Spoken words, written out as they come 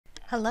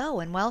Hello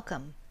and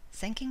welcome.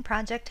 Syncing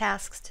project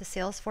tasks to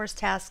Salesforce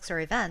tasks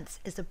or events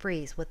is a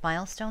breeze with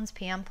Milestones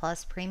PM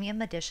Plus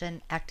Premium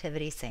Edition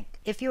Activity Sync.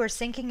 If you are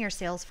syncing your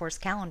Salesforce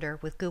calendar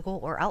with Google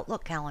or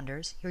Outlook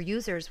calendars, your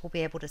users will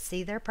be able to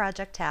see their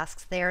project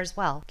tasks there as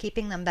well,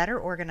 keeping them better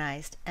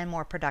organized and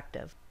more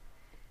productive.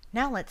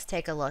 Now let's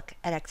take a look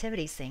at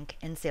Activity Sync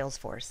in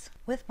Salesforce.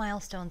 With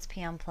Milestones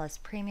PM Plus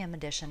Premium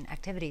Edition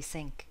Activity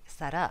Sync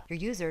set up, your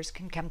users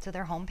can come to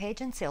their home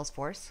page in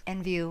Salesforce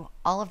and view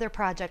all of their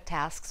project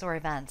tasks or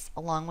events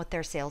along with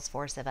their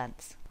Salesforce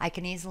events. I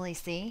can easily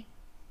see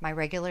my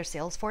regular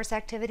Salesforce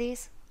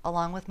activities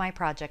along with my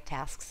project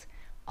tasks,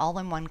 all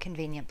in one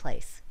convenient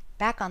place.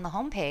 Back on the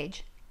home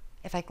page,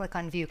 if I click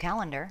on View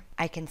Calendar,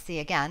 I can see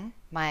again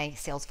my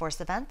Salesforce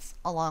events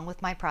along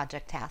with my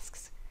project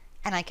tasks.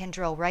 And I can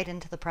drill right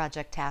into the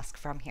project task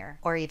from here,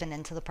 or even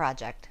into the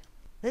project.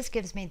 This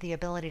gives me the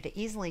ability to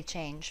easily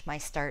change my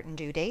start and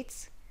due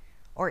dates,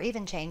 or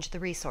even change the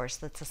resource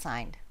that's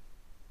assigned.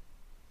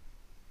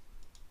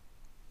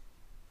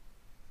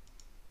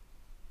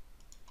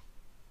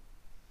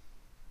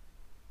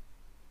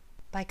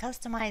 By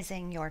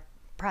customizing your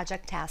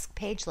project task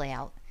page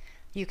layout,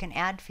 you can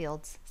add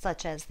fields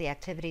such as the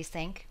activity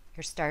sync,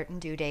 your start and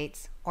due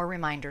dates, or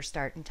reminder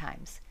start and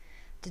times.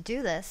 To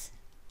do this,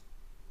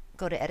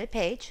 go to Edit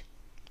Page,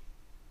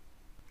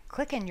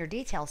 click in your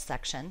Details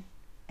section,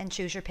 and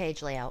choose your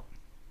page layout.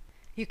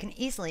 You can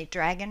easily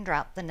drag and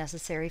drop the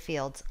necessary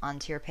fields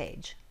onto your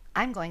page.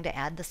 I'm going to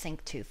add the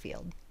Sync To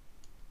field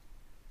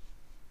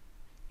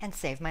and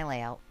save my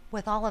layout.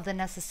 With all of the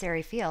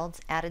necessary fields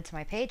added to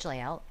my page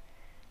layout,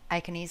 I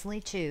can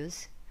easily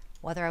choose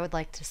whether I would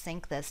like to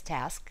sync this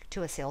task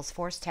to a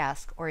Salesforce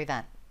task or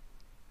event,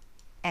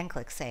 and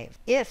click Save.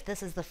 If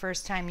this is the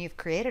first time you've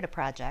created a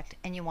project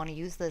and you want to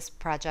use this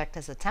project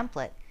as a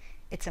template,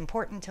 it's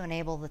important to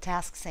enable the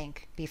task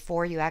sync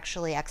before you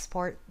actually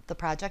export the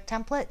project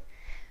template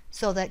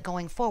so that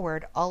going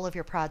forward all of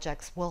your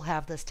projects will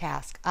have this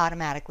task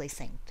automatically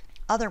synced.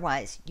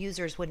 Otherwise,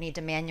 users would need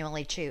to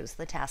manually choose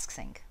the task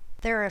sync.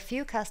 There are a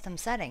few custom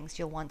settings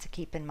you'll want to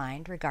keep in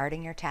mind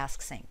regarding your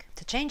task sync.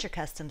 To change your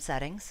custom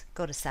settings,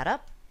 go to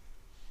Setup,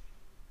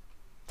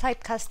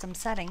 type Custom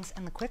Settings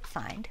in the Quick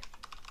Find,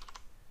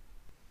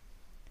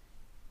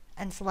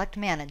 and select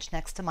Manage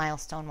next to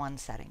Milestone 1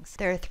 settings.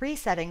 There are 3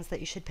 settings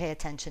that you should pay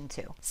attention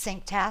to.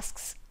 Sync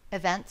tasks,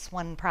 events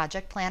when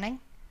project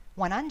planning.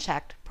 When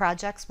unchecked,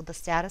 projects with the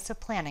status of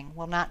planning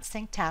will not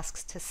sync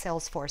tasks to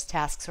Salesforce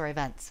tasks or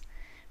events.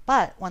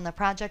 But when the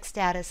project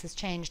status is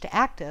changed to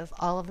active,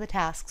 all of the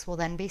tasks will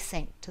then be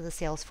synced to the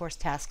Salesforce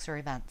tasks or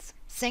events.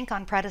 Sync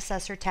on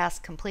predecessor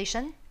task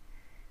completion.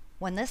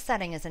 When this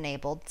setting is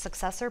enabled,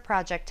 successor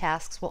project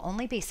tasks will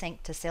only be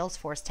synced to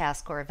Salesforce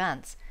tasks or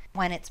events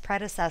when its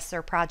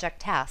predecessor project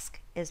task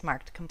is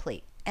marked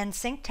complete. And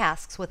sync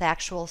tasks with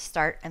actual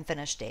start and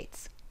finish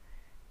dates.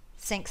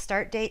 Sync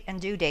start date and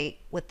due date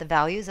with the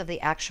values of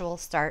the actual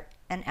start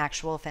and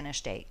actual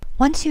finish date.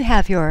 Once you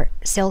have your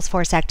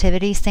Salesforce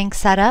activity sync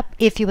set up,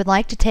 if you would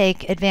like to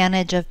take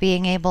advantage of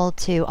being able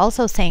to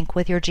also sync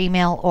with your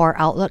Gmail or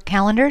Outlook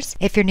calendars,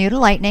 if you're new to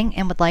Lightning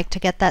and would like to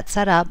get that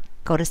set up,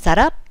 go to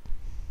Setup.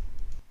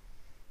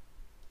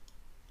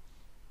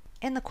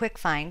 In the Quick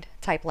Find,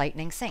 type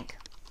Lightning Sync.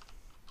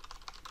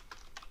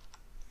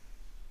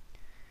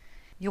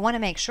 You want to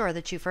make sure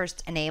that you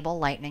first enable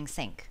Lightning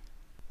Sync.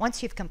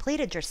 Once you've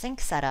completed your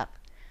sync setup,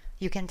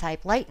 you can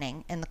type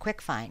Lightning in the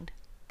Quick Find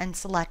and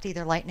select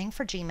either Lightning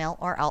for Gmail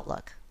or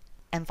Outlook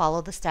and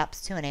follow the steps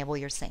to enable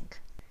your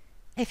sync.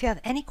 If you have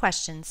any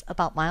questions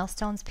about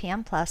Milestones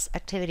PM Plus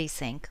Activity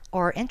Sync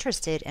or are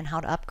interested in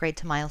how to upgrade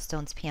to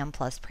Milestones PM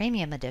Plus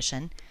Premium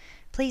Edition,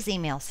 please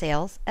email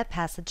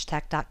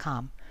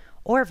sales@passagetech.com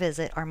or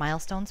visit our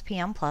Milestones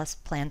PM Plus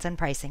plans and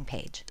pricing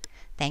page.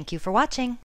 Thank you for watching.